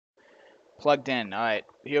Plugged in. Alright,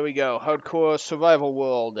 here we go. Hardcore survival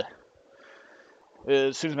world.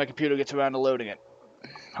 As soon as my computer gets around to loading it.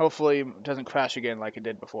 Hopefully it doesn't crash again like it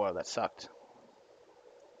did before. That sucked.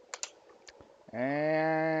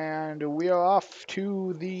 And we are off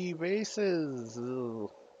to the races.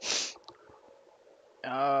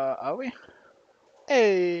 Are we?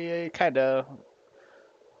 Hey, kinda.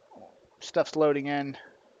 Stuff's loading in.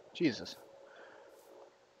 Jesus.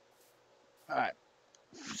 Alright.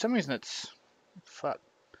 For some reason it's... Fuck.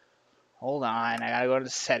 Hold on, I gotta go to the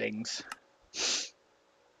settings.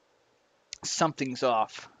 Something's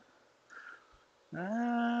off.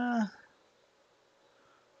 I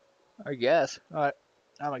guess. Alright.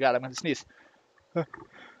 Oh my god, I'm gonna sneeze.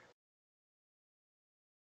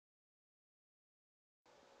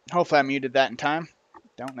 Hopefully I muted that in time.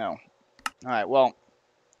 Don't know. Alright, well,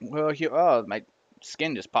 we're here. Oh, my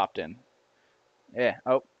skin just popped in. Yeah.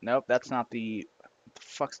 Oh, nope, that's not the... What the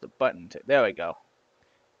fuck's the button? There we go.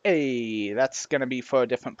 Hey, that's gonna be for a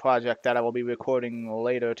different project that I will be recording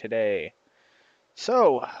later today.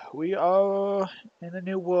 So, we are in a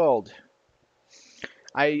new world.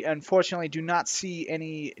 I unfortunately do not see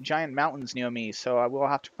any giant mountains near me, so I will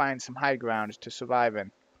have to find some high ground to survive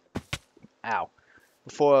in. Ow.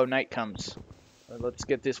 Before night comes. Let's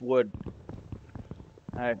get this wood.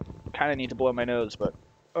 I kind of need to blow my nose, but...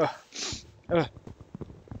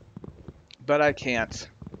 But I can't.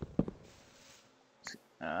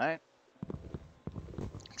 Alright.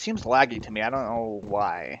 It seems laggy to me. I don't know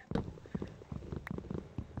why.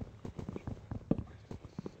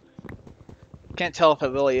 Can't tell if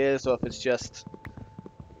it really is or if it's just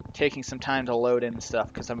taking some time to load in stuff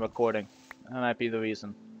because I'm recording. That might be the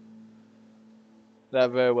reason. That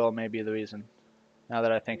very well may be the reason, now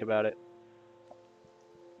that I think about it.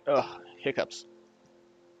 Ugh, hiccups.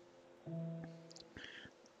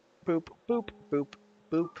 Boop, boop, boop,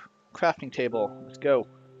 boop. Crafting table, let's go.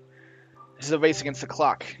 This is a race against the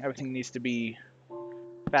clock. Everything needs to be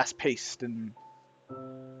fast-paced and...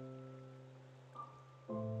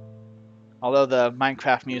 Although the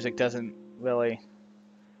Minecraft music doesn't really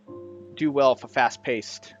do well for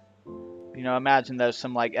fast-paced. You know, imagine there's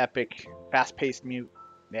some like epic fast-paced music.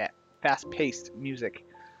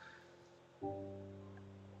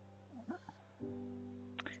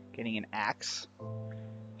 Getting an axe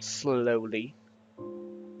slowly.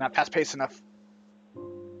 Not fast-paced enough.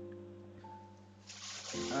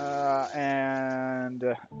 And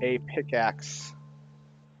a pickaxe.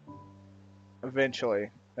 Eventually.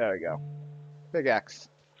 There we go. Pickaxe.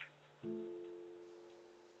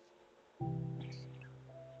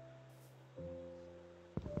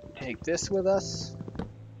 Take this with us.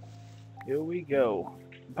 Here we go.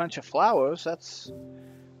 A bunch of flowers. That's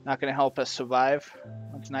not going to help us survive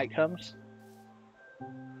once night comes.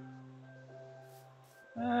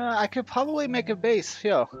 I could probably make a base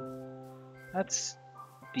here. That's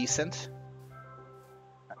decent.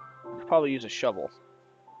 I could probably use a shovel.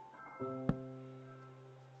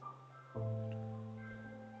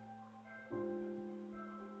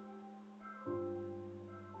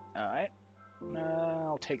 Alright.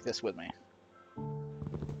 I'll take this with me.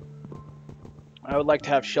 I would like to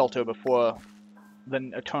have shelter before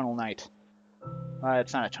the eternal night.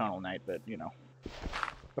 It's not eternal night, but, you know.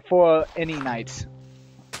 Before any night.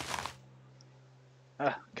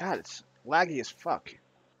 God, it's laggy as fuck.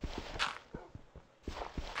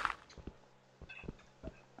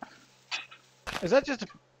 Is that just a...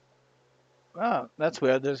 Oh, that's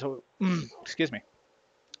weird. There's a... Excuse me.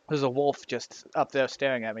 There's a wolf just up there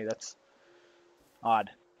staring at me. That's odd.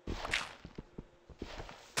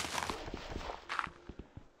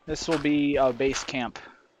 This will be our base camp.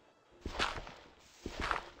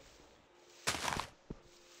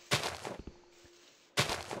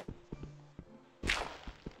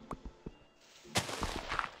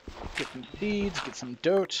 Get some seeds, get some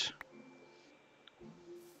dirt.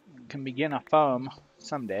 We can begin a farm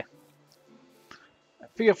someday. I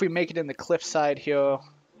figure if we make it in the cliffside here,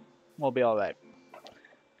 we'll be alright.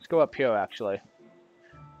 Let's go up here, actually.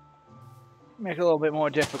 Make it a little bit more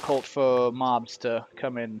difficult for mobs to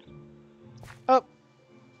come in. Oh!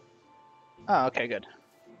 Oh, okay, good.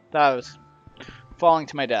 That was falling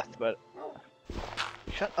to my death, but...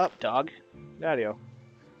 Shut up, dog. Get out of here.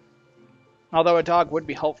 Although a dog would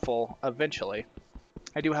be helpful eventually.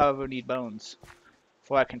 I do, however, need bones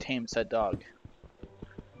before I can tame said dog.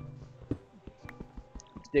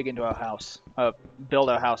 Let's dig into our house. Build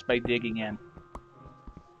our house by digging in.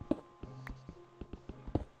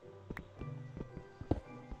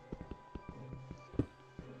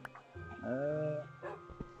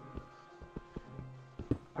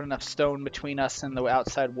 Put enough stone between us and the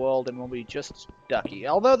outside world, and we'll be just ducky.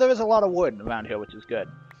 Although there is a lot of wood around here, which is good.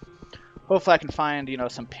 Hopefully I can find, you know,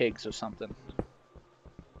 some pigs or something.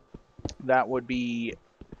 That would be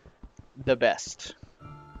the best.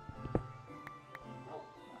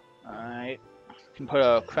 Alright. Can put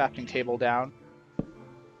a crafting table down.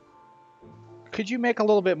 Could you make a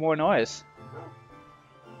little bit more noise?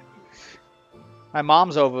 My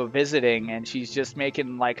mom's over visiting, and she's just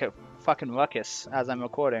making, like, a fucking ruckus as I'm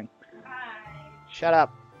recording. Shut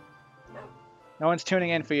up. No one's tuning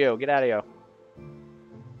in for you. Get out of here.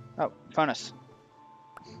 Oh, furnace.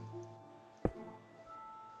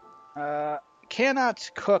 Cannot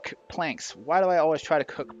cook planks. Why do I always try to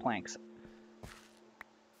cook planks?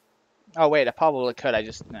 Oh, wait, I probably could. I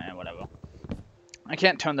just... whatever. I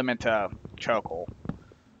can't turn them into charcoal.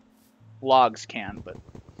 Logs can, but...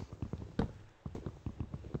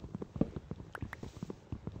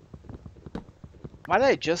 Why did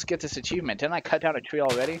I just get this achievement? Didn't I cut down a tree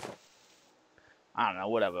already? I don't know,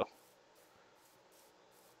 whatever.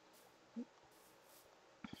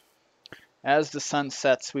 As the sun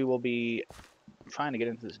sets, we will be trying to get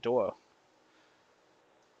into this door.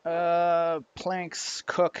 Planks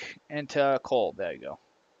cook into coal. There you go.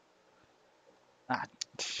 Ah,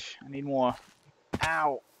 I need more.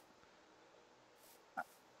 Ow.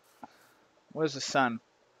 Where's the sun?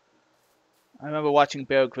 I remember watching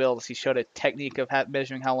Bear Grylls. He showed a technique of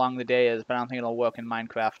measuring how long the day is, but I don't think it'll work in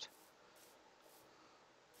Minecraft.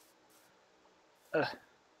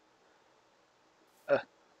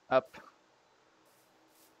 Up.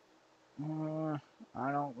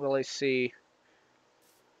 I don't really see...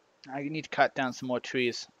 I need to cut down some more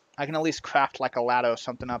trees. I can at least craft like a ladder or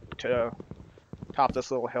something up to top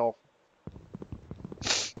this little hill.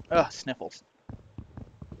 Ugh, sniffles.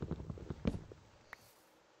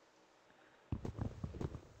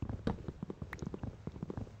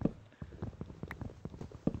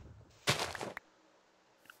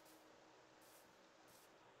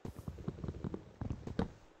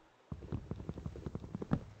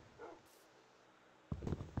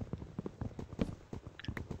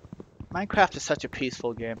 Minecraft is such a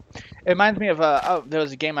peaceful game. It reminds me of there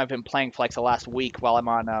was a game I've been playing for like the last week while I'm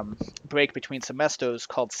on break between semesters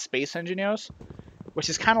called Space Engineers, which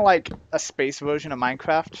is kind of like a space version of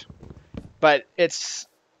Minecraft, but it's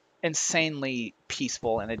insanely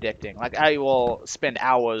peaceful and addicting. Like I will spend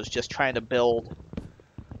hours just trying to build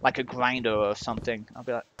like a grinder or something. I'll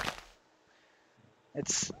be like,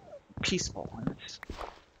 it's peaceful.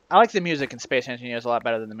 I like the music in Space Engineers a lot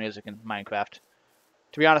better than the music in Minecraft.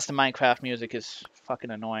 To be honest, the Minecraft music is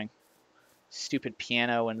fucking annoying. Stupid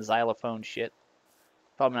piano and xylophone shit.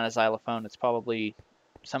 Probably not a xylophone, it's probably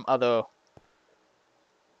some other...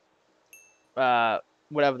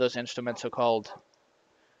 whatever those instruments are called.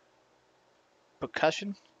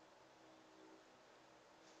 Percussion?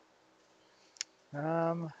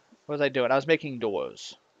 What was I doing? I was making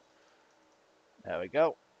doors. There we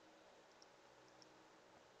go.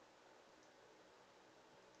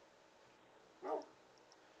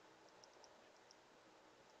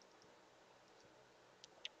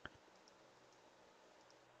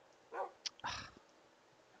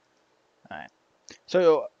 Alright.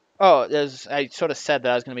 So, I sort of said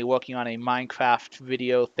that I was going to be working on a Minecraft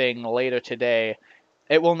video thing later today.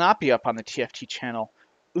 It will not be up on the TFT channel.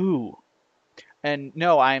 Ooh. And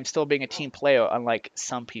no, I am still being a team player, unlike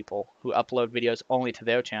some people who upload videos only to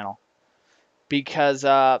their channel. Because,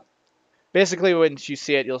 basically when you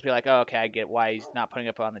see it, you'll be like, oh, okay, I get why he's not putting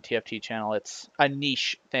it up on the TFT channel. It's a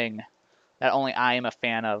niche thing that only I am a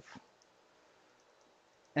fan of.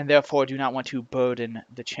 And therefore do not want to burden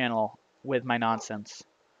the channel with my nonsense.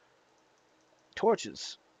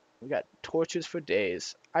 Torches. We got torches for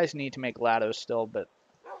days. I just need to make ladders still, but...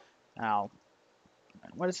 Ow.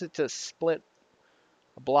 What is it to split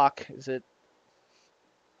a block? Is it...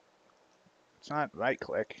 It's not right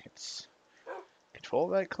click. It's... Control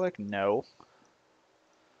right click? No.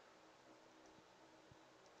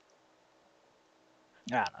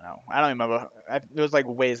 I don't know. I don't remember. There's like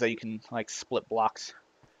ways that you can like split blocks.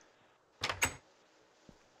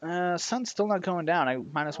 Sun's still not going down. I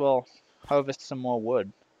might as well harvest some more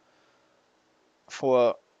wood.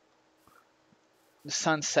 For the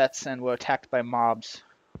sun sets and we're attacked by mobs.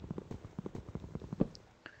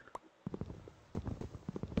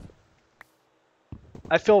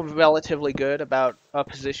 I feel relatively good about our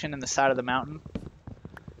position in the side of the mountain.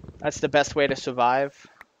 That's the best way to survive.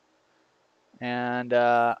 And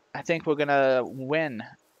I think we're going to win.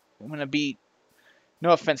 I'm going to beat... No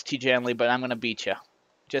offense, TJ Henley, but I'm going to beat you.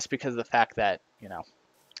 Just because of the fact that, you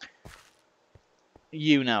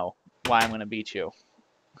know why I'm going to beat you.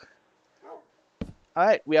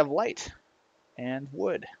 Alright, we have light and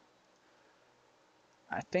wood.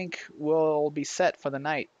 I think we'll be set for the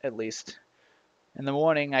night, at least. In the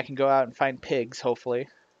morning, I can go out and find pigs, hopefully.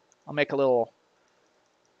 I'll make a little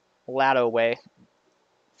ladder way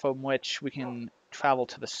from which we can travel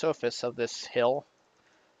to the surface of this hill.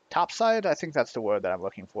 Topside? I think that's the word that I'm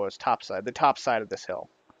looking for, is topside. The top side of this hill.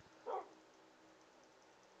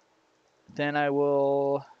 Then I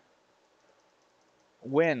will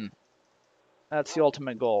win. That's the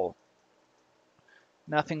ultimate goal.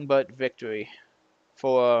 Nothing but victory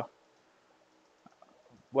for...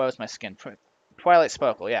 Where was my skin? Twilight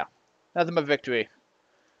Sparkle, yeah. Nothing but victory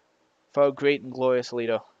for a great and glorious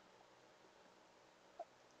leader.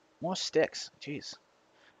 More sticks. Jeez.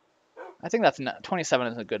 I think that's 27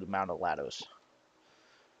 is a good amount of ladders,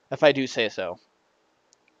 if I do say so.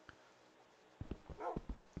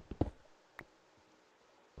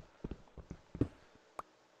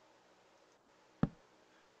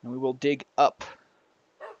 And we will dig up.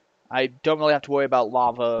 I don't really have to worry about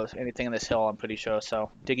lava or anything in this hill, I'm pretty sure,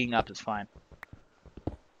 so digging up is fine.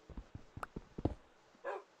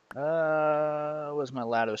 Where's my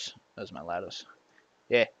ladders? There's my ladders.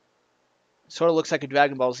 Yeah. Sort of looks like a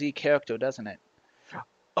Dragon Ball Z character, doesn't it?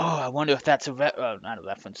 Oh, I wonder if that's a not a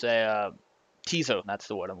reference, a teaser. That's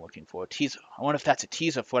the word I'm looking for. Teaser. I wonder if that's a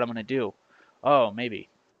teaser for what I'm gonna do. Oh, maybe.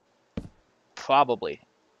 Probably.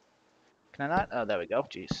 Can I not? Oh, there we go.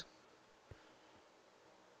 Jeez.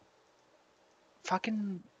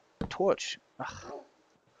 Fucking torch. Ugh.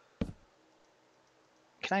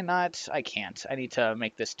 Can I not? I can't. I need to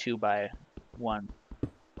make this 2 by 1.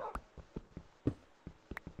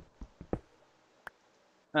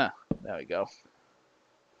 There we go.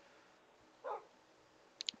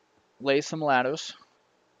 Lay some ladders.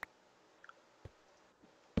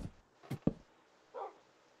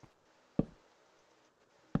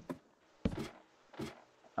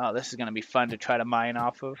 Oh, this is going to be fun to try to mine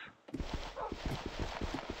off of.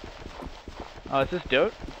 Oh, is this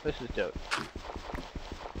dirt? This is dirt.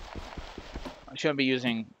 I shouldn't be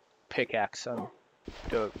using pickaxe on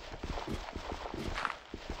dirt.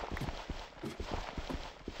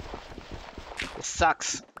 This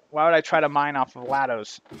sucks. Why would I try to mine off of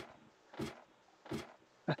ladders?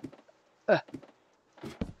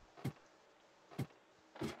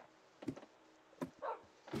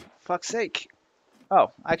 Fuck's sake.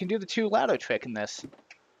 Oh, I can do the 2 ladder trick in this.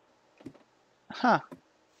 Huh.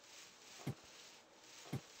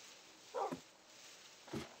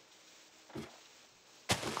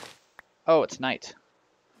 Oh, it's night.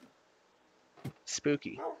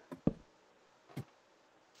 Spooky.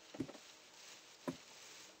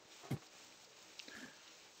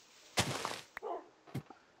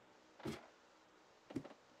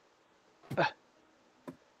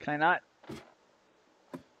 Can I not?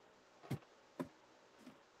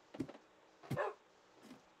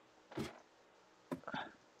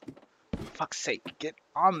 For fuck's sake, get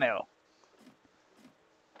on there.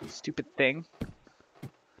 Stupid thing.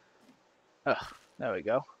 Ugh, there we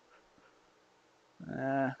go.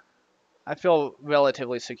 I feel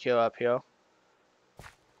relatively secure up here.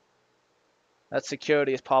 That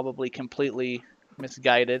security is probably completely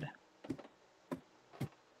misguided.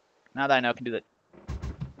 Now that I know I can do the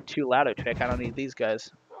 2 ladder trick, I don't need these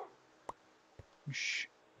guys. Shh.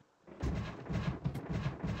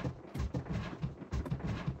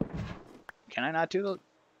 Can I not do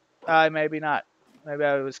the... maybe not. Maybe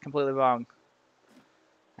I was completely wrong.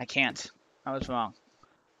 I can't. I was wrong.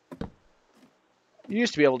 You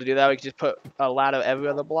used to be able to do that. We could just put a ladder every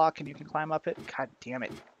other block and you can climb up it. God damn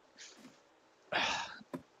it.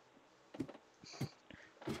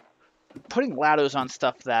 Putting ladders on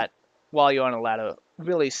stuff that, while you're on a ladder,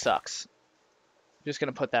 really sucks. Just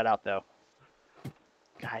gonna put that out though.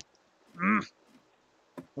 God.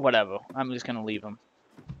 Whatever. I'm just gonna leave them.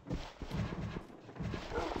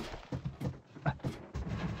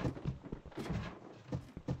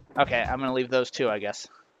 Okay, I'm gonna leave those 2, I guess.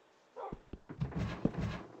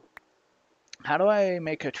 How do I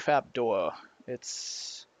make a trap door?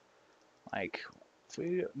 It's like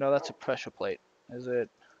 3. No, that's a pressure plate. Is it?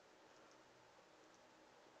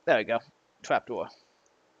 There we go. Trap door.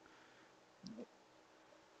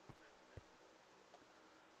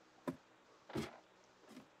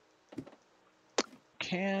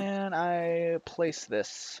 Can I place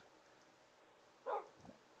this?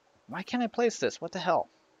 Why can't I place this? What the hell?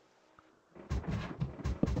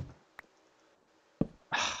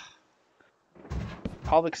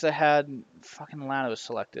 Probably because I had fucking ladders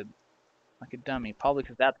selected. Like a dummy. Probably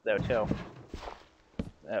because that's there too.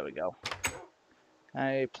 There we go.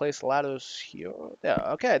 I place ladders here. There.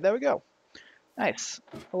 Okay, there we go. Nice.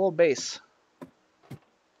 A little base.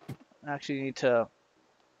 Actually need to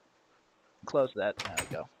close that. There we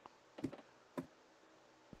go.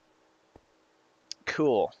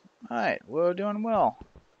 Cool. Alright, we're doing well.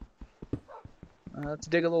 Let's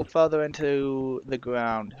dig a little further into the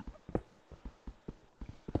ground.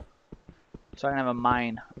 So I can have a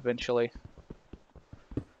mine eventually.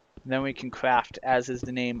 Then we can craft, as is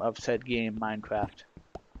the name of said game, Minecraft.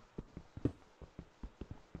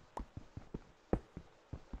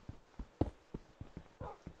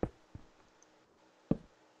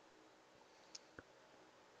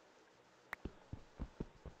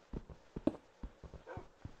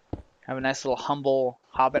 Have a nice little humble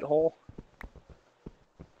hobbit hole.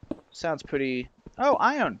 Sounds pretty... Oh,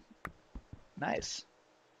 iron! Nice.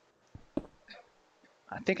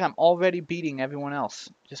 I think I'm already beating everyone else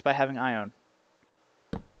just by having iron.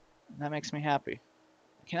 That makes me happy.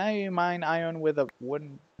 Can I mine iron with a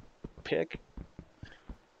wooden pick?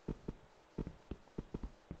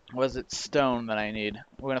 Or is it stone that I need?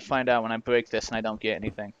 We're gonna find out when I break this and I don't get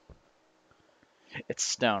anything. It's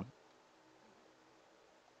stone.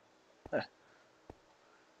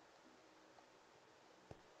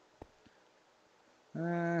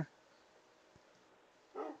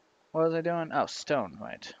 What was I doing? Oh, stone,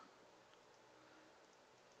 right.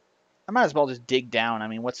 I might as well just dig down. I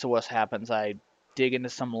mean, what's the worst happens? I dig into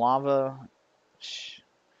some lava. Shh,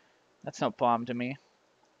 that's no problem to me.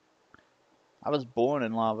 I was born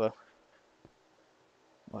in lava.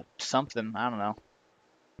 Or something, I don't know.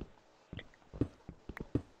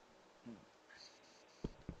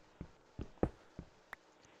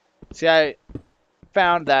 See, I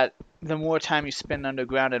found that the more time you spend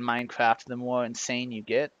underground in Minecraft, the more insane you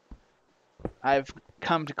get. I've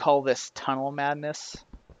come to call this tunnel madness.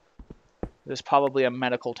 There's probably a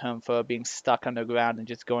medical term for being stuck underground and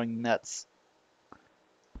just going nuts.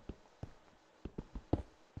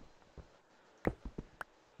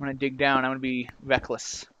 When I dig down, I'm going to be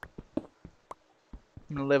reckless.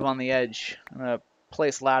 I'm going to live on the edge. I'm going to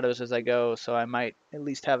place ladders as I go, so I might at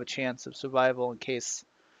least have a chance of survival in case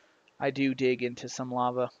I do dig into some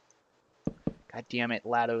lava. God damn it,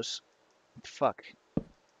 ladders. Fuck.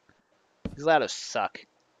 These ladders suck.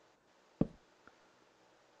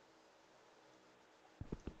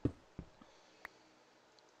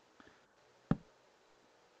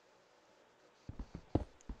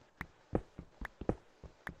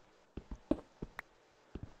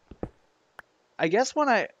 I guess when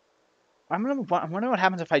I'm wondering what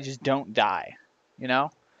happens if I just don't die, you know?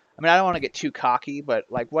 I mean, I don't want to get too cocky, but,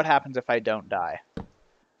 like, what happens if I don't die?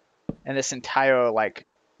 And this entire, like,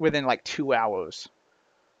 within, like, 2 hours.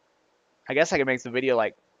 I guess I could make the video,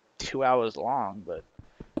 like, 2 hours long, but...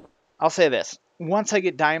 I'll say this. Once I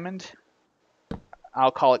get diamond,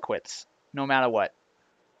 I'll call it quits. No matter what.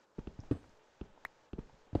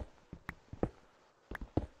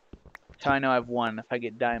 Until I know I've won if I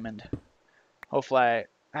get diamond. Hopefully I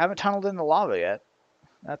haven't tunneled in the lava yet.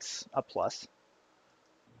 That's a plus.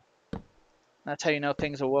 That's how you know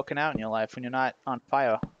things are working out in your life when you're not on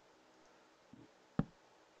fire.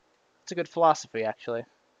 It's a good philosophy, actually.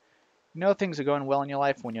 You know things are going well in your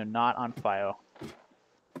life when you're not on fire.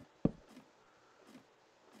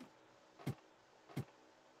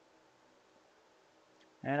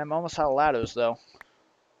 And I'm almost out of ladders, though.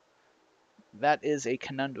 That is a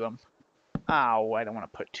conundrum. Ow, I don't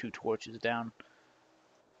want to put 2 torches down.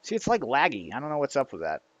 See, it's like laggy. I don't know what's up with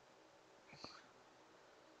that.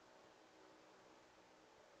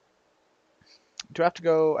 Do I have to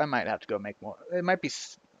go? I might have to go make more. It might be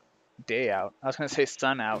day out. I was going to say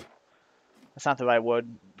sun out. That's not the right word.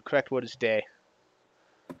 The correct word is day.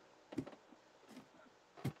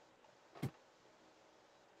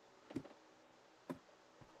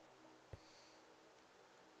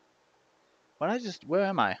 Where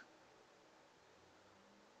am I?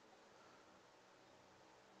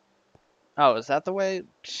 Oh, is that the way?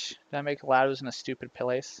 Did I make ladders in a stupid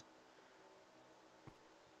place?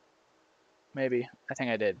 Maybe. I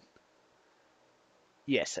think I did.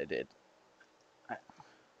 Yes, I did.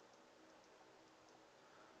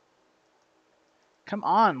 Come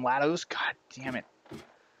on, ladders. God damn it.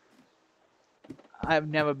 I've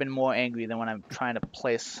never been more angry than when I'm trying to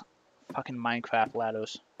place fucking Minecraft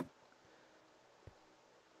ladders.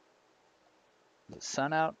 Is the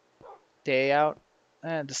sun out? Day out?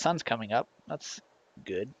 The sun's coming up. That's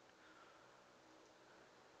good.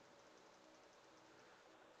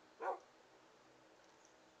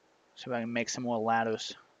 See if I can make some more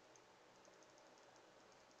ladders.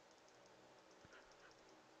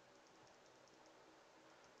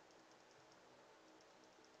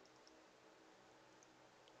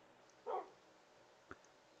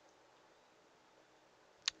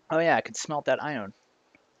 Oh yeah, I can smelt that iron.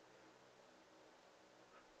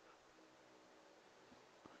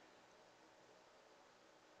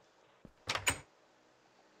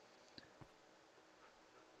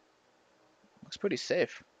 pretty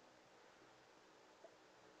safe.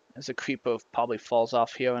 There's a creeper probably falls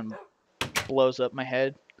off here and blows up my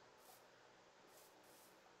head.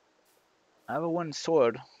 I have a wooden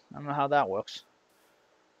sword. I don't know how that works.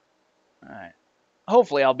 Alright.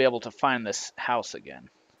 Hopefully I'll be able to find this house again.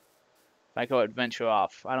 If I go adventure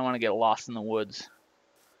off. I don't want to get lost in the woods.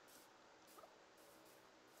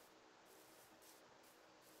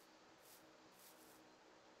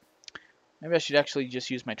 Maybe I should actually just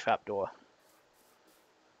use my trapdoor.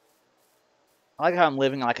 I like how I'm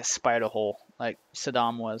living in like a spider hole, like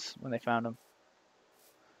Saddam was when they found him.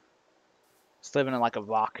 Just living in like a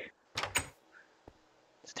rock.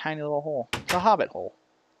 It's a tiny little hole. It's a hobbit hole.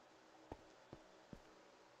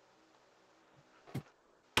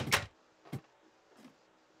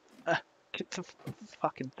 Get the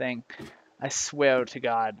fucking thing. I swear to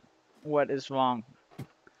God. What is wrong?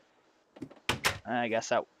 I guess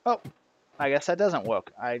that... Oh! I guess that doesn't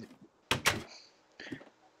work.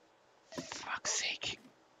 Fuck's sake.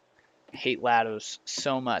 I hate ladders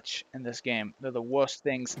so much in this game. They're the worst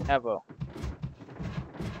things ever.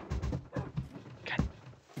 God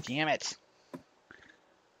damn it.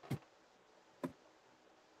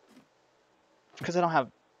 Because I don't have...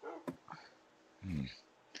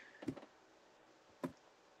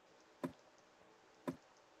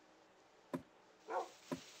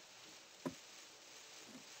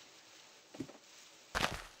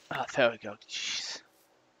 Oh, there we go. Jeez.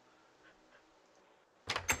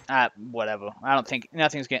 Whatever. I don't think...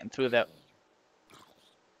 Nothing's getting through that.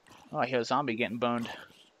 Oh, I hear a zombie getting boned.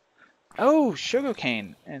 Oh,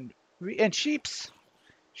 sugarcane. And sheeps.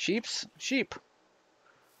 Sheep.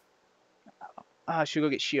 I should go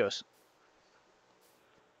get Shios.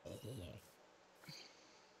 Oh,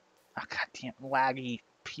 goddamn laggy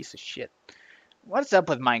piece of shit. What's up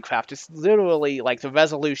with Minecraft? It's literally like the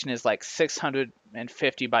resolution is like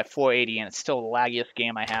 650 by 480 and it's still the laggiest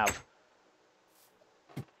game I have.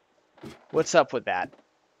 What's up with that,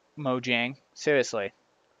 Mojang? Seriously.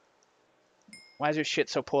 Why is your shit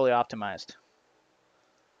so poorly optimized?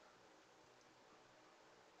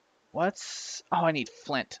 What's... Oh, I need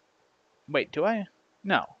flint. Wait, do I?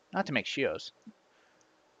 No, not to make Shios.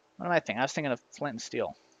 What am I thinking? I was thinking of flint and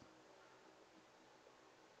steel.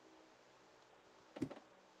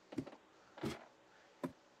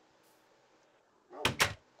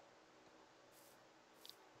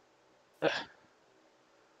 Ugh.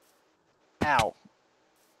 Ow.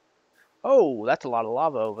 Oh, that's a lot of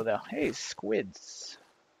lava over there. Hey, squids.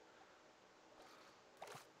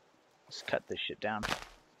 Let's cut this shit down.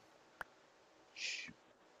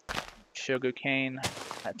 Sugarcane.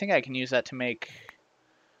 I think I can use that to make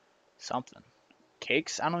something.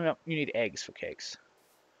 Cakes? I don't know. You need eggs for cakes.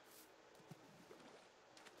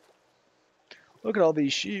 Look at all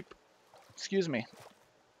these sheep. Excuse me.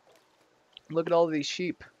 Look at all these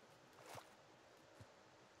sheep.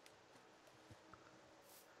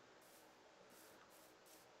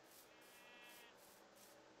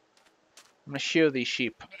 I'm gonna shear these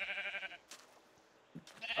sheep.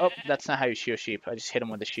 Oh, that's not how you shear sheep. I just hit them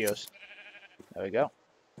with the shears. There we go.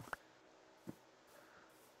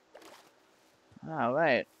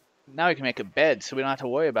 Alright. Now we can make a bed so we don't have to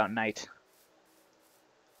worry about night.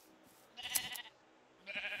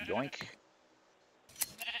 Yoink.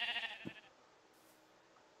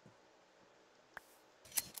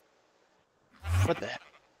 What the heck?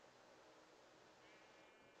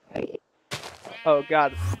 Oh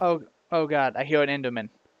god. Oh god. I hear an Enderman.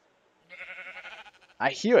 I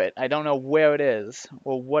hear it. I don't know where it is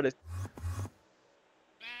or what it...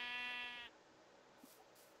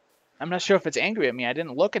 I'm not sure if it's angry at me. I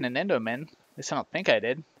didn't look at an Enderman. At least I don't think I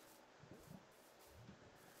did.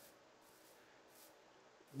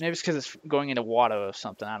 Maybe it's because it's going into water or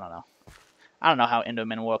something. I don't know. I don't know how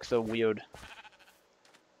Enderman works. They're weird.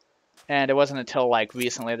 And it wasn't until like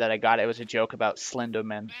recently that I got it. It was a joke about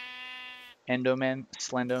Slenderman. Enderman,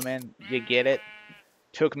 Slenderman. You get it?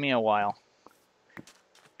 Took me a while.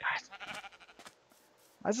 God.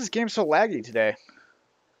 Why is this game so laggy today?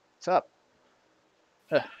 What's up?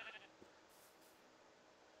 Ugh.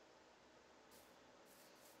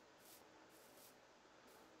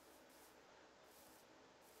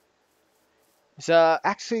 It's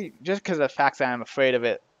actually just because of the fact that I'm afraid of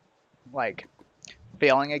it, like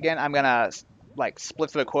failing again. I'm gonna like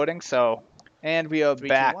split the recording. So, and we are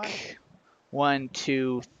back. 1,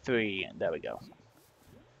 2, 3. There we go.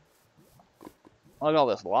 Look at all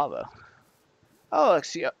this lava. Oh, let's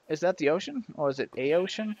see. Is that the ocean or is it a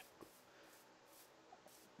ocean?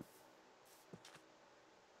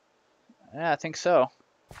 Yeah, I think so.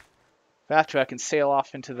 After I can sail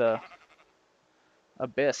off into the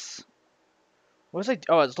abyss. What was I?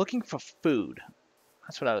 Oh, I was looking for food.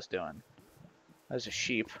 That's what I was doing. There's a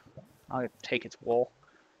sheep. I'll take its wool.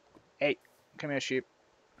 Hey, come here, sheep.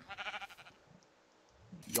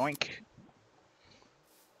 Yoink.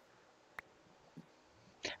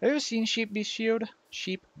 Have you ever seen sheep be sheared?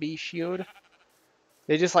 Sheep be sheared?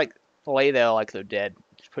 They just like lay there like they're dead.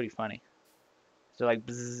 It's pretty funny. They're like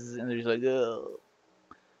bzzz, and they're just like, ugh.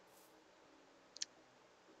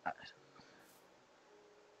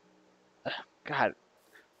 God,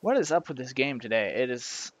 what is up with this game today? It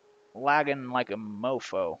is lagging like a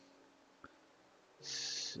mofo.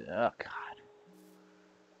 Oh, God.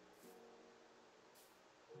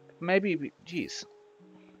 Maybe, jeez.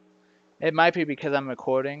 It might be because I'm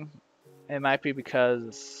recording. It might be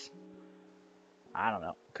because, I don't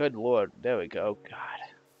know. Good Lord. There we go. God.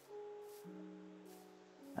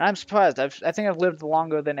 I'm surprised. I think I've lived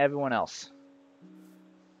longer than everyone else.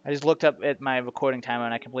 I just looked up at my recording timer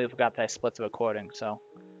and I completely forgot that I split the recording, so.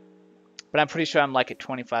 But I'm pretty sure I'm like at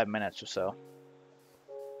 25 minutes or so.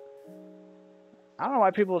 I don't know why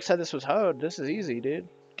people said this was hard. This is easy, dude.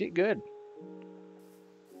 Get good.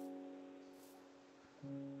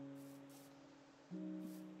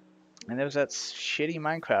 And there's that shitty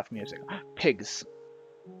Minecraft music. Pigs.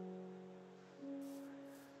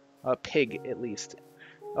 A pig, at least.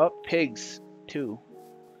 Oh, pigs. 2.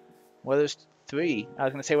 Well, there's 3. I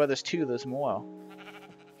was going to say, well, there's 2. There's more.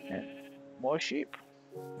 And more sheep.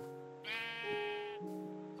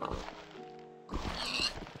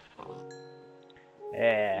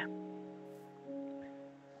 Yeah.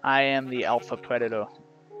 I am the alpha predator.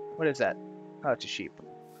 What is that? Oh, it's a sheep.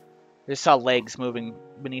 I just saw legs moving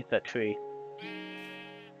beneath that tree.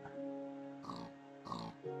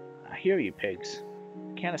 I hear you, pigs.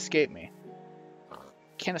 Can't escape me.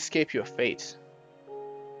 Can't escape your fate.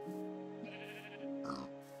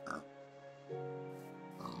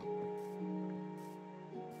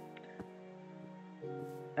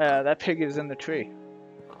 That pig is in the tree.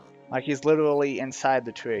 Like, he's literally inside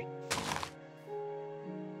the tree.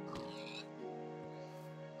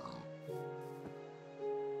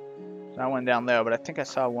 So I went down there, but I think I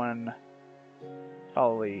saw one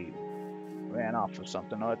probably ran off or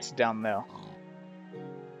something. Oh, it's down there.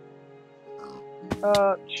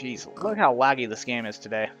 Jeez, look how laggy this game is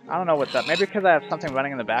today. I don't know what's up. Maybe because I have something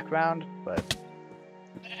running in the background, but...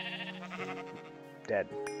 Dead.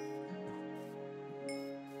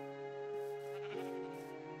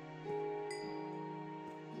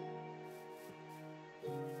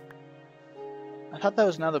 I thought that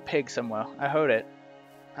was another pig somewhere. I heard it.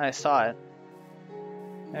 I saw it.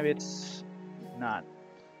 Maybe it's not.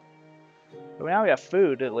 But now we have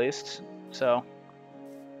food, at least. So...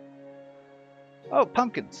 Oh,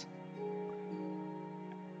 pumpkins.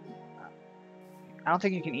 I don't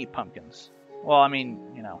think you can eat pumpkins. Well, I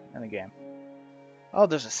mean, you know, in the game. Oh,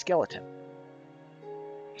 there's a skeleton.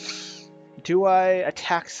 Do I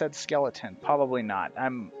attack said skeleton? Probably not.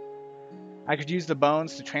 I could use the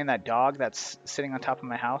bones to train that dog that's sitting on top of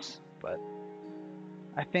my house, but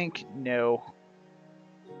I think no.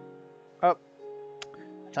 Oh,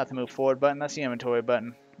 that's not the move forward button. That's the inventory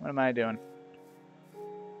button. What am I doing?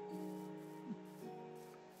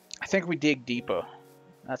 I think we dig deeper.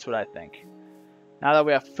 That's what I think. Now that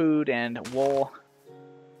we have food and wool.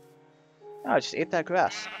 Oh, I just ate that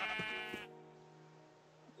grass.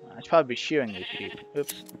 I should probably be shearing these sheep.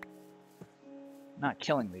 Oops. Not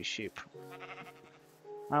killing these sheep.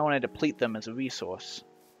 I don't want to deplete them as a resource.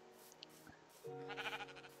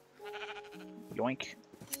 Yoink.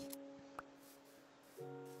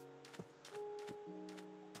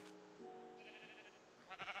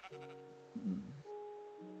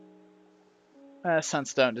 Sun's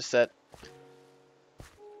starting to set.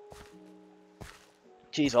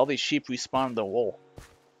 Jeez, all these sheep respawned the wool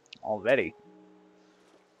already.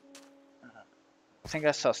 I think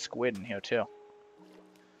I saw squid in here too.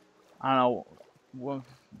 I don't know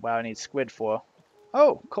what I need squid for.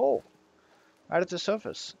 Oh, coal. Right at the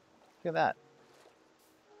surface. Look at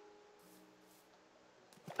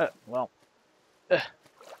that. Well.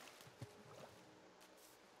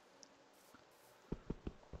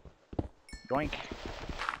 Yoink.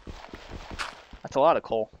 That's a lot of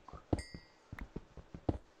coal.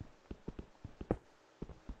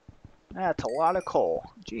 That's a lot of coal.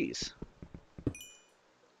 Jeez.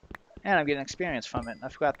 And I'm getting experience from it. I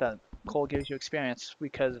forgot that coal gives you experience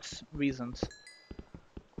because reasons.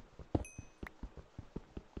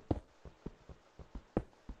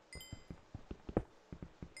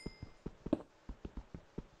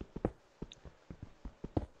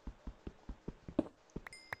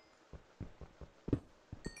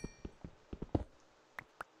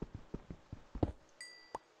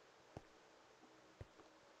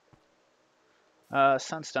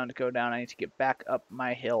 Sun's starting to go down. I need to get back up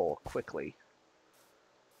my hill quickly.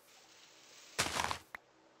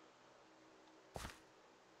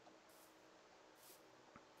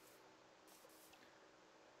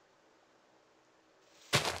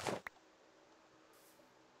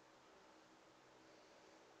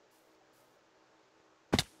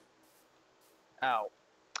 Ow.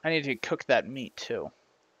 I need to cook that meat too.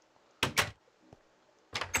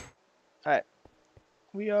 Alright.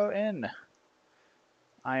 We are in.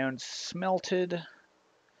 Iron smelted.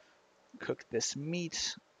 Cook this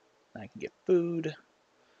meat. I can get food.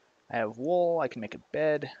 I have wool. I can make a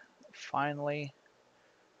bed. Finally.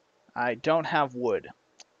 I don't have wood.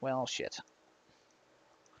 Well, shit.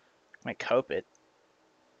 I might cope it.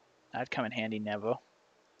 That'd come in handy never.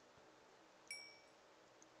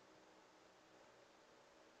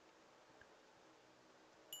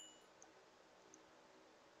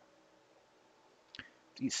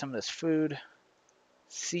 Eat some of this food.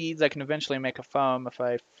 Seeds. I can eventually make a farm if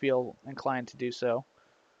I feel inclined to do so.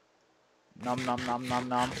 Nom nom nom nom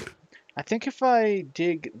nom. I think if I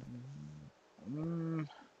dig...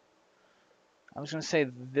 I was going to say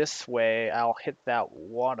this way, I'll hit that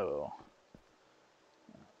water.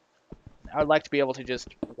 I'd like to be able to just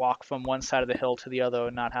walk from one side of the hill to the other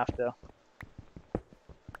and not have to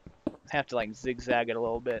like zigzag it a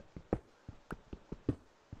little bit.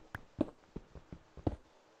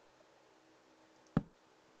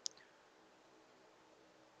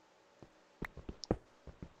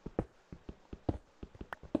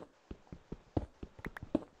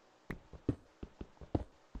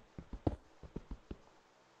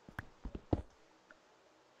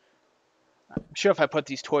 I'm sure if I put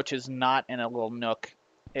these torches not in a little nook,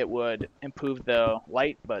 it would improve the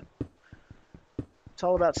light, but it's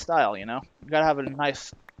all about style, you know? You gotta have a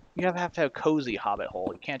nice... You have to have a cozy hobbit hole.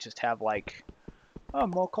 You can't just have, like... Oh,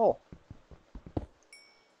 more coal. You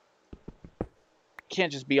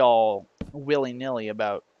can't just be all willy-nilly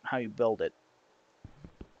about how you build it.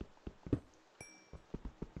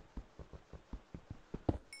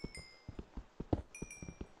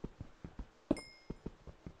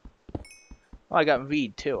 Oh, I got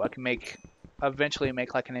reed, too. I can eventually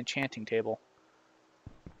make, like, an enchanting table.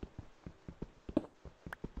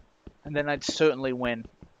 And then I'd certainly win.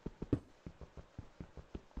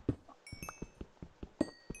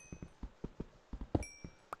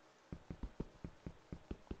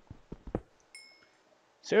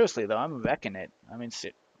 Seriously, though, I'm wrecking it. I mean,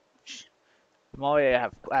 I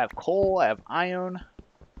have coal, I have iron.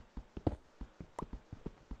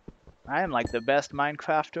 I am like the best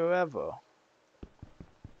Minecrafter ever.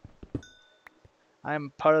 I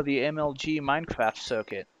am part of the MLG Minecraft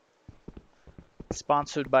circuit.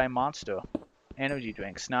 Sponsored by Monster energy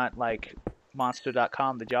drinks, not like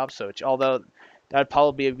Monster.com, the job search. Although that'd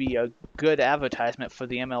probably be a good advertisement for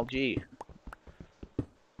the MLG.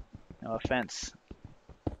 No offense.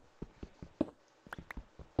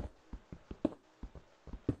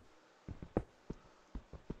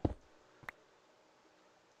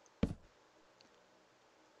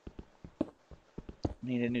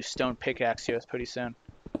 Need a new stone pickaxe here pretty soon.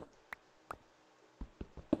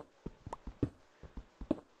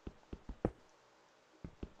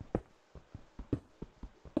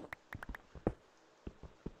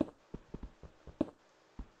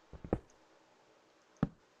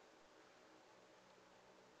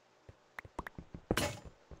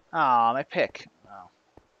 Ah, my pick. Oh.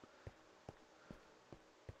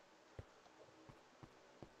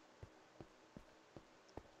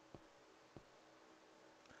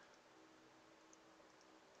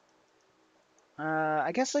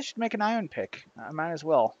 I guess I should make an iron pick. I might as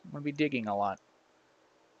well. I'm gonna be digging a lot.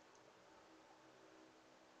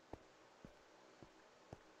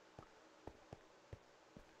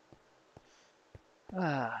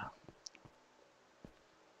 Ah.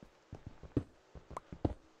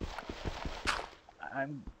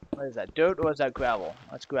 What is that, dirt or is that gravel?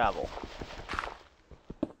 That's gravel.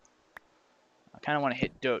 I kind of want to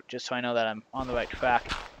hit dirt just so I know that I'm on the right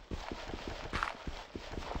track.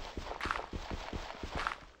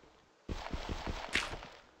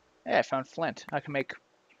 Hey, I found flint. I can make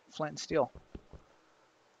flint and steel.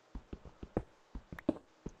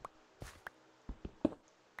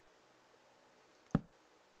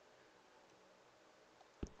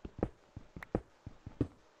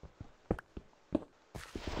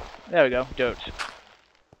 There we go, dirt.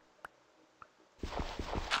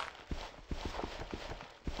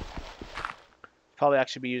 Probably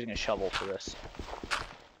actually be using a shovel for this.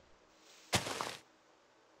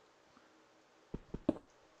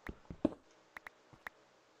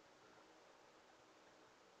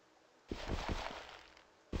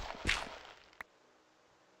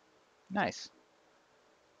 Nice.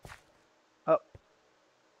 Oh.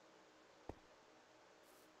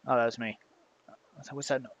 Oh, that was me. What's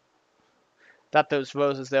that? Thought those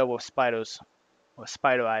roses there were spiders. Or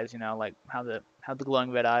spider eyes, you know, like how the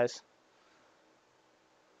glowing red eyes.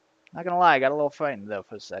 Not gonna lie, I got a little frightened though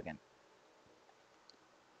for a second.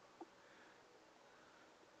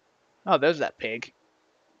 Oh, there's that pig.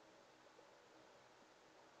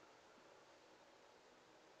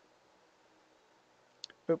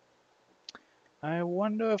 Oop. I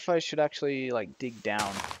wonder if I should actually like dig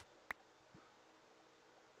down.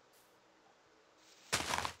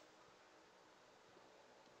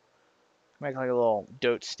 Make like a little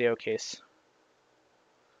dirt staircase.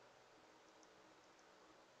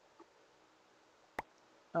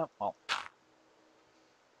 Oh, well.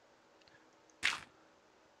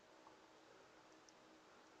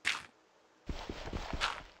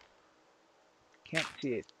 Can't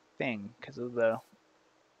see a thing because of the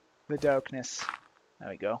darkness. There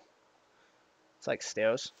we go. It's like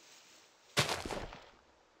stairs.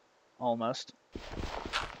 Almost.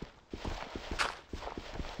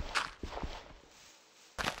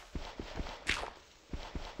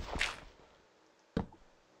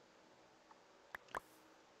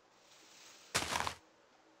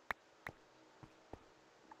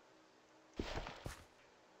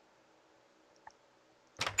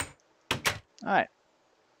 Alright.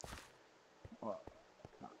 Well,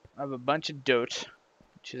 I have a bunch of dirt,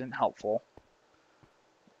 which isn't helpful.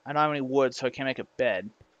 I don't have any wood, so I can't make a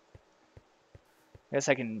bed. I guess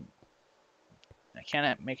I can... I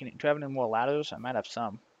can't make any... Do I have any more ladders? I might have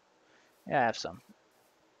some. Yeah, I have some.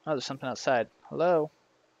 Oh, there's something outside. Hello?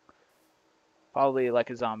 Probably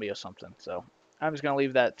like a zombie or something, so... I'm just gonna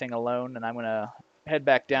leave that thing alone, and I'm gonna head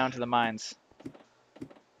back down to the mines.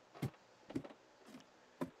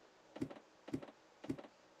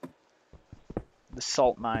 The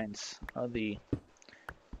salt mines are the...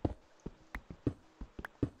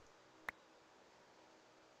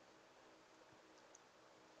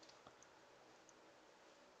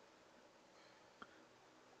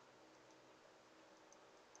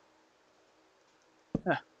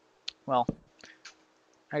 Well,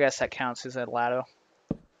 I guess that counts as a ladder.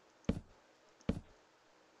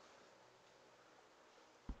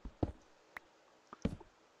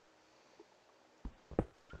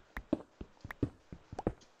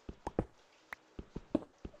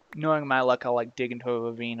 Knowing my luck, I'll like dig into a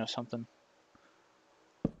ravine or something.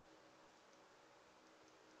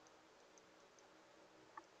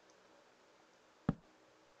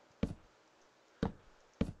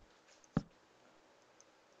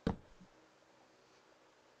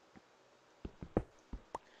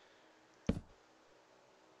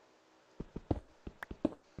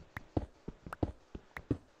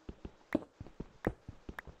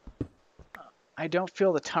 I don't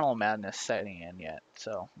feel the tunnel madness setting in yet,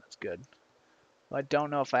 so that's good. But I don't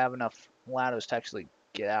know if I have enough ladders to actually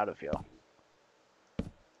get out of here.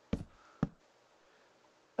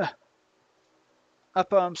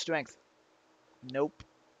 Up arm strength. Nope.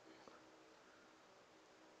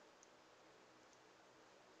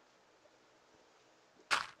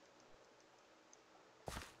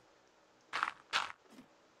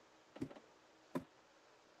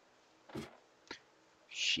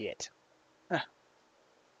 Shit.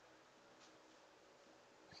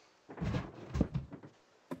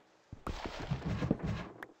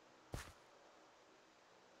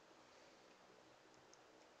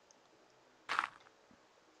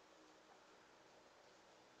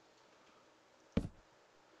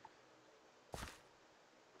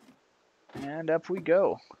 And up we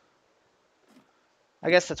go. I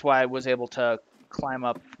guess that's why I was able to climb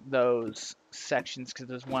up those sections, because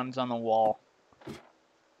there's ones on the wall.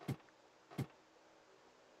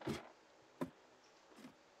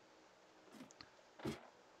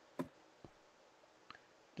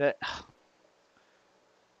 That...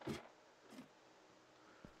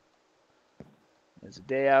 Is a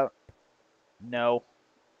day out? No.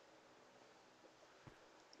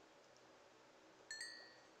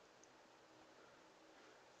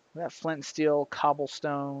 We got flint and steel,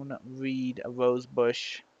 cobblestone, reed, a rose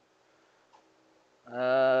bush.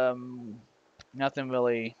 Nothing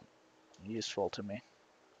really useful to me.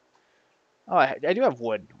 Oh, I do have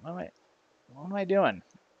wood. What am I doing?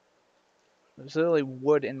 There's literally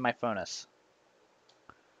wood in my furnace.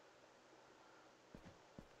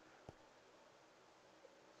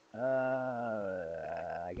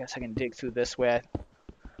 I guess I can dig through this way.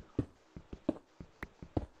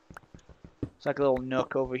 It's like a little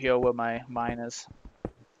nook over here where my mine is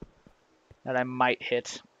that I might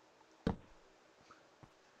hit.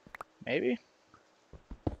 Maybe?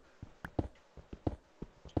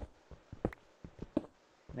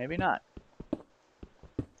 Maybe not.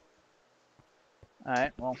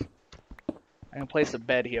 Alright, well, I can place a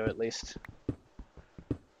bed here at least.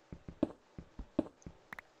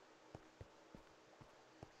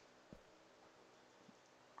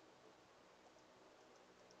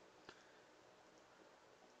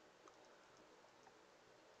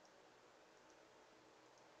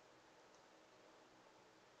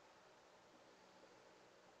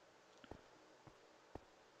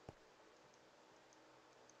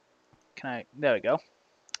 Can I? There we go.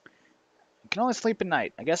 I can only sleep at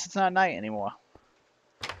night. I guess it's not night anymore.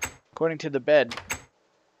 According to the bed.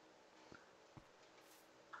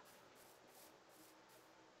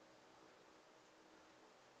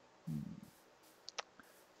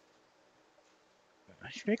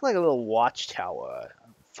 I should make like a little watchtower.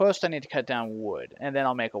 First I need to cut down wood, and then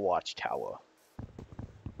I'll make a watchtower.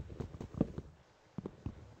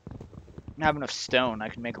 I have enough stone. I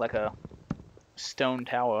can make like a stone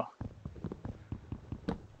tower.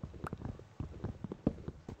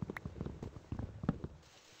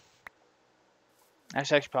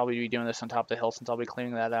 Actually, I should probably be doing this on top of the hill since I'll be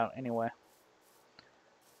clearing that out anyway.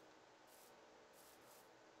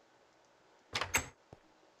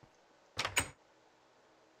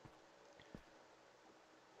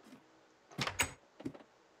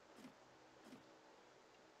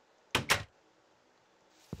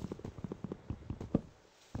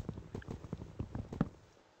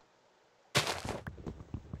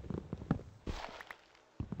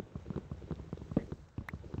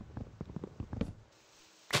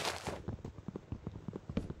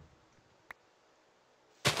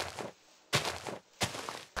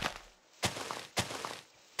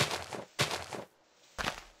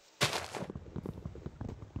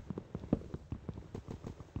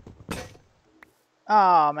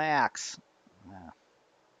 Ah, my axe.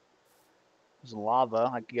 There's lava.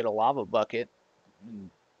 I could get a lava bucket and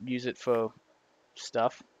use it for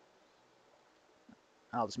stuff.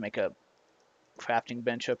 I'll just make a crafting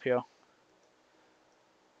bench up here.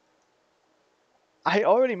 I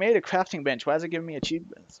already made a crafting bench. Why is it giving me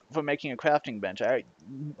achievements for making a crafting bench? I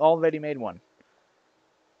already made one.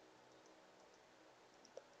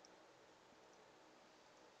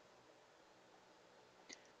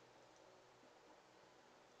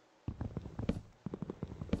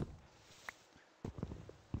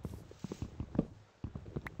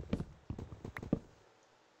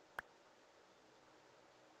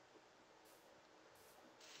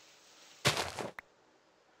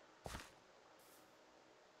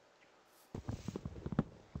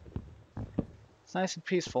 It's nice and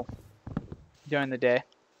peaceful during the day.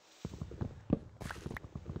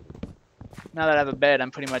 Now that I have a bed,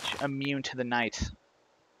 I'm pretty much immune to the night.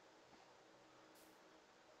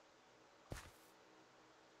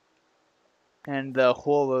 And the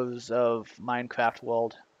horrors of Minecraft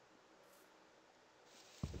world.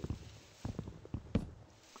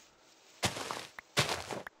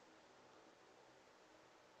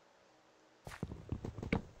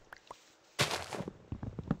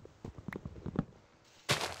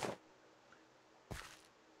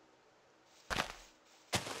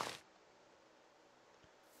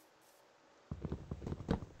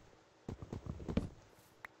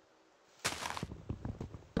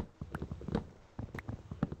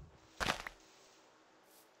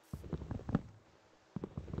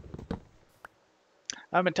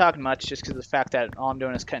 I haven't been talking much just because of the fact that all I'm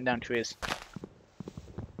doing is cutting down trees.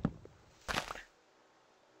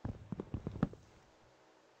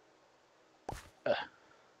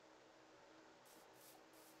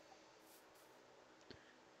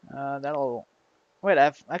 That'll... Wait,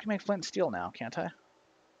 I can make flint and steel now, can't I?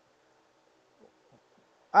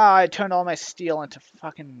 Ah, I turned all my steel into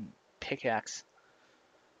fucking pickaxe.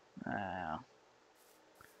 Gonna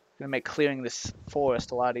make clearing this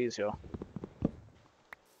forest a lot easier.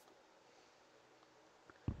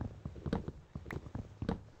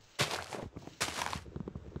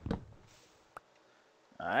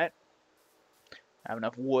 Alright. I have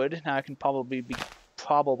enough wood. Now I can probably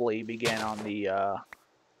begin on the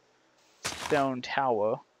stone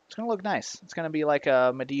tower. It's gonna look nice. It's gonna be like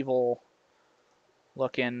a medieval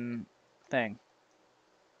looking thing.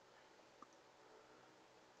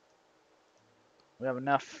 We have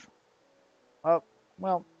enough. Oh,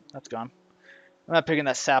 well, that's gone. I'm not picking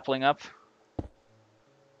that sapling up.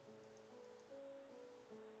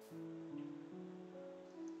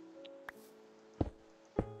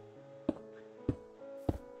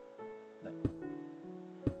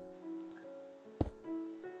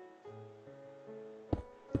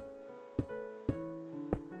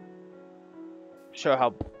 Sure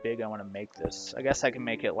how big I want to make this. I guess I can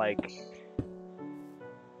make it like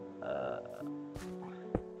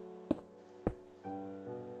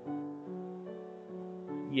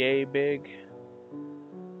way big.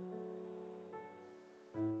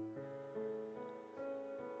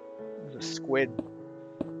 There's a squid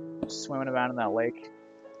swimming around in that lake.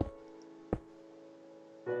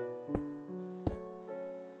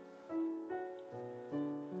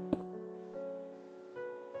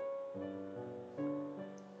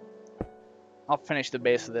 I'll finish the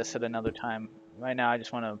base of this at another time. Right now I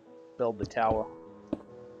just want to build the tower.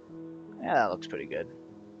 Yeah, that looks pretty good.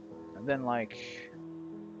 And then like...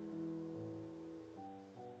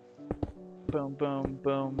 boom, boom,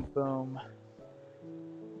 boom, boom.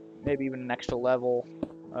 Maybe even an extra level.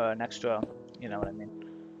 An extra... you know what I mean.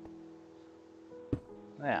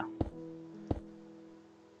 Yeah.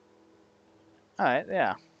 Alright,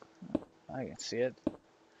 yeah. I can see it.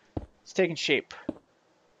 It's taking shape.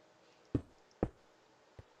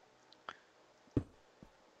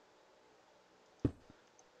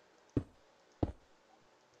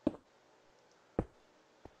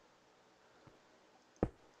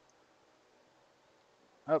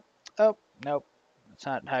 Oh, oh, nope. That's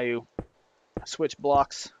not how you switch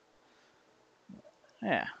blocks.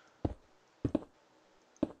 Yeah.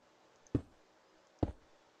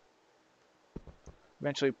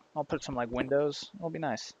 Eventually, I'll put some like windows. It'll be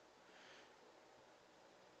nice.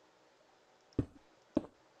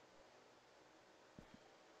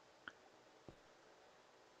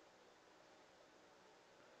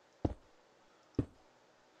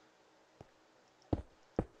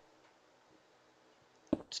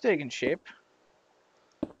 It's taking shape.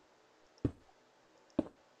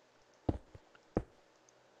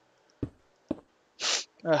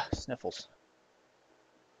 Ugh, sniffles.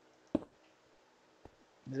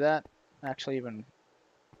 Is that actually even...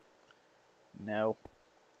 no.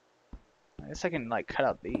 I guess I can like cut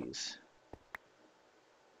out these.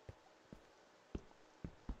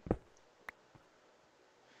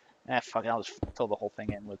 Fuck it, I'll just fill the whole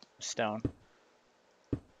thing in with stone.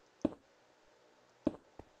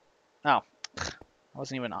 Oh. I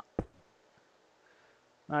wasn't even up.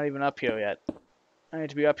 Not even up here yet. I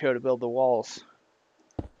need to be up here to build the walls.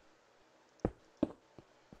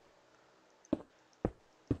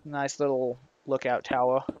 Nice little lookout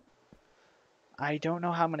tower. I don't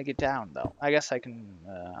know how I'm gonna get down though. I guess I can,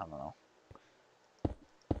 I don't know.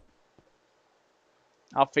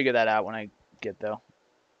 I'll figure that out when I get there.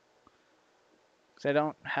 Because I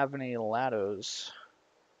don't have any ladders.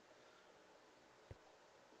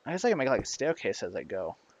 I guess I can make like a staircase as I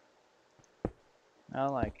go.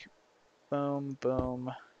 Like, boom,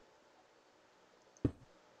 boom.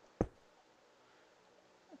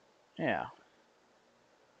 Yeah.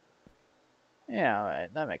 Yeah,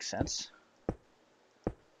 alright, that makes sense.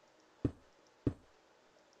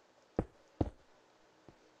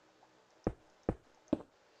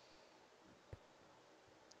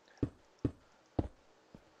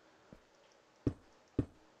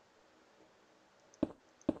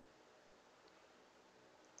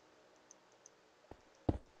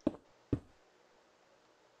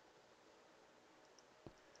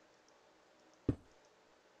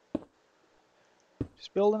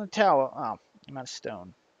 Just building a tower. Oh, I'm out of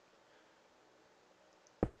stone.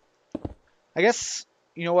 I guess,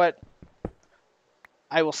 you know what?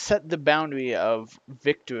 I will set the boundary of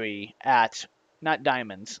victory at, not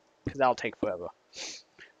diamonds, because that'll take forever.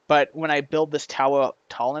 But when I build this tower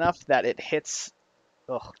tall enough that it hits,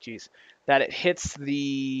 oh jeez, that it hits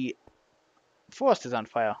the forest is on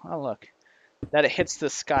fire. Oh look, that it hits the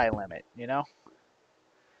sky limit. You know,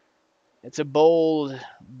 it's a bold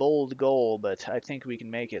goal, but I think we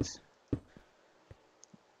can make it.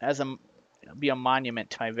 As a be a monument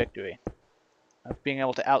to my victory of being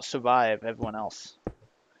able to out survive everyone else,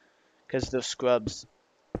 because they're scrubs.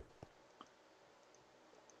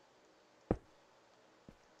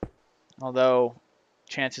 Although,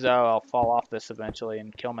 chances are I'll fall off this eventually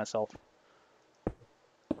and kill myself.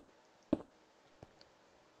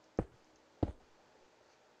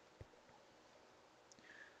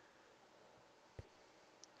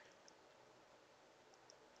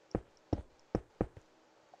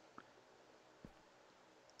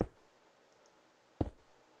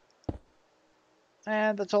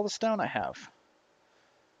 And that's all the stone I have.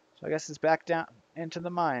 So I guess it's back down into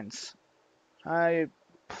the mines. I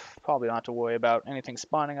probably don't have to worry about anything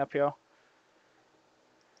spawning up here.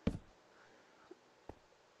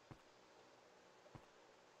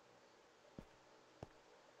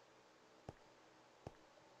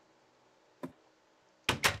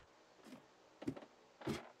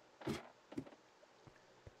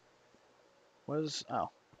 Oh.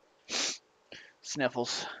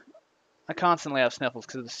 Sniffles. I constantly have sniffles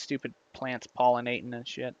because of the stupid plants pollinating and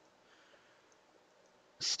shit.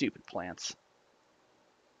 Stupid plants.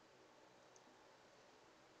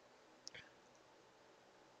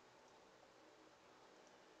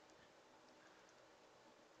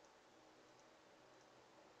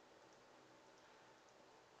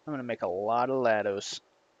 I'm gonna make a lot of ladders.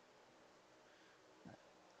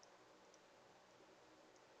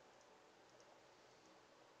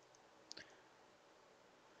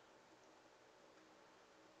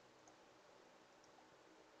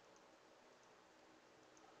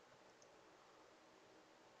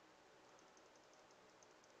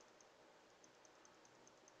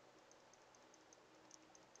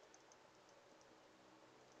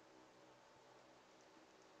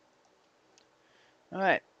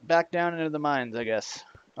 Alright, back down into the mines, I guess.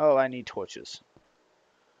 Oh, I need torches.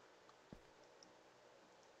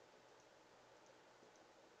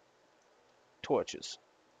 Torches.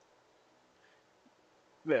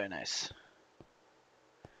 Very nice.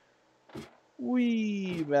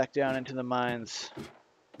 Whee! Back down into the mines.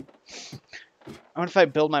 I wonder if I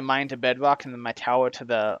build my mine to bedrock and then my tower to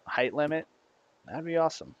the height limit. That'd be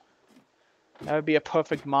awesome. That would be a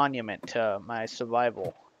perfect monument to my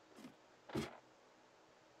survival.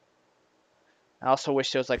 I also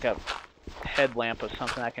wish there was like a headlamp or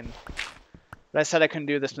something I can... But I said I couldn't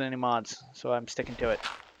do this with any mods, so I'm sticking to it.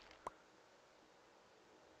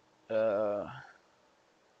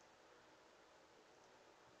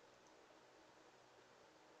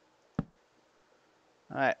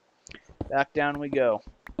 Alright, back down we go.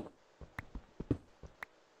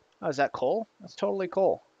 Oh, is that coal? That's totally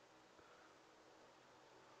coal.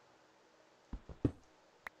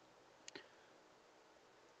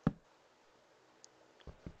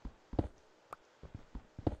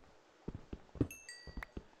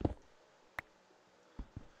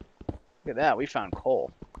 Look at that, we found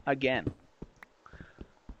coal. Again.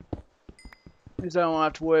 At least I don't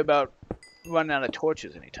have to worry about running out of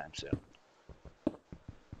torches anytime soon.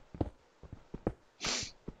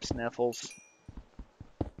 Sniffles.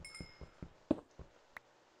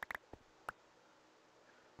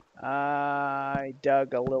 I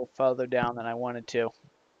dug a little further down than I wanted to.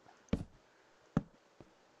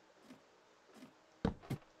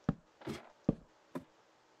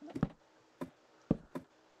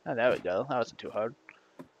 Oh, there we go. That wasn't too hard.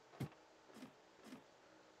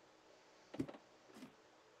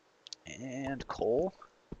 And coal.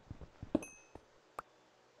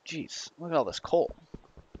 Jeez, look at all this coal.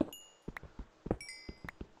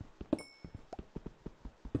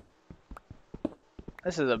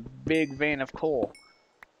 This is a big vein of coal.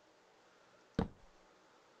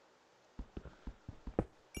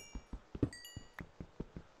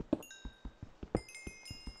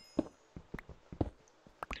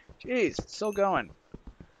 Jeez, it's still going.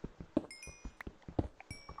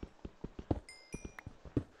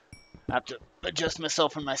 I have to adjust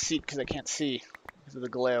myself in my seat because I can't see because of the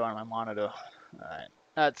glare on my monitor. Alright,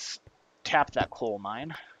 let's tap that coal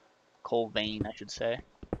mine. Coal vein, I should say.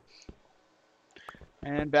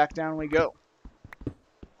 And back down we go.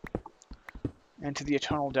 Into the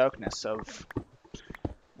eternal darkness of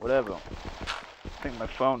whatever. I think my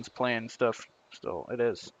phone's playing stuff still. It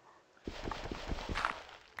is.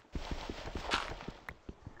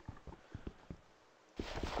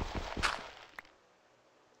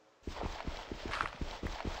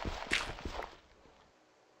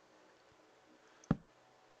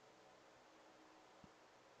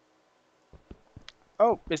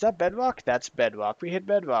 Oh, is that bedrock? That's bedrock. We hit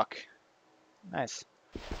bedrock. Nice.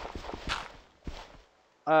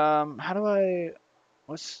 How do I...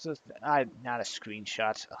 What's the... not a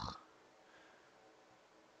screenshot. Ugh.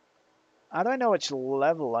 How do I know which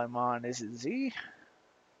level I'm on? Is it Z?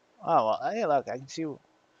 Oh, well, hey, look, I can see...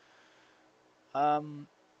 I don't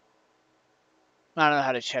know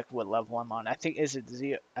how to check what level I'm on. I think, is it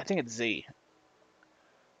Z? I think it's Z.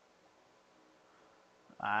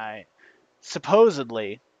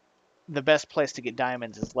 Supposedly, the best place to get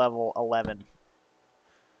diamonds is level 11.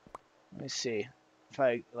 Let me see. If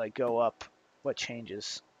I, like, go up, what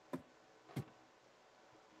changes?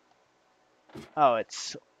 Oh,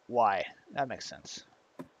 it's Y. That makes sense.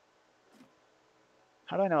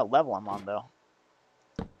 How do I know what level I'm on, though?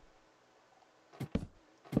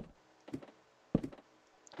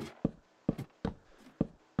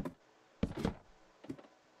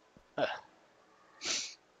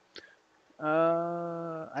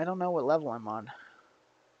 I don't know what level I'm on.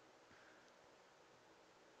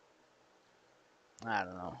 I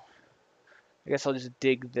don't know. I guess I'll just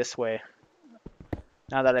dig this way.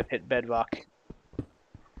 Now that I've hit bedrock.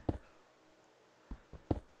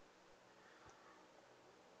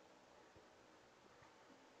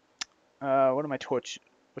 What are my torch?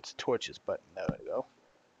 What's the torches button? There we go.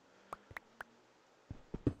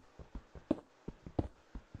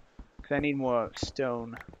 Cause I need more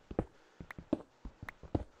stone.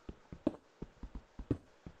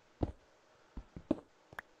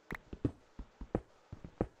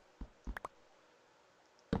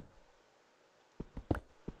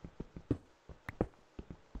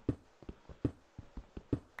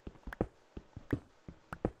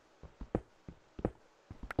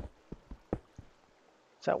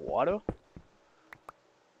 Is that water?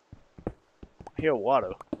 I hear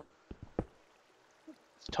water.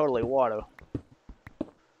 It's totally water.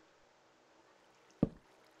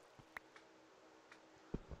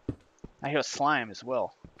 I hear slime as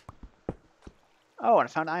well. Oh, and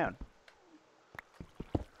I found iron.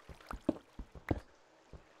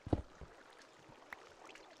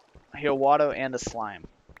 I hear water and a slime.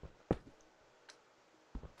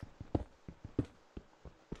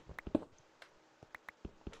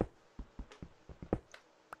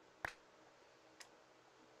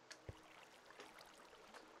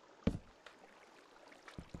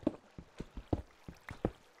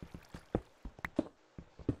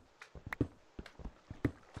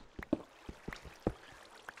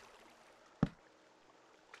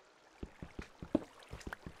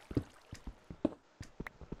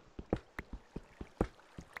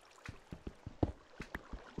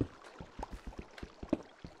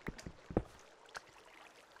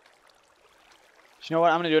 You know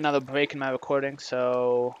what? I'm gonna do another break in my recording,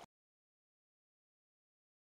 so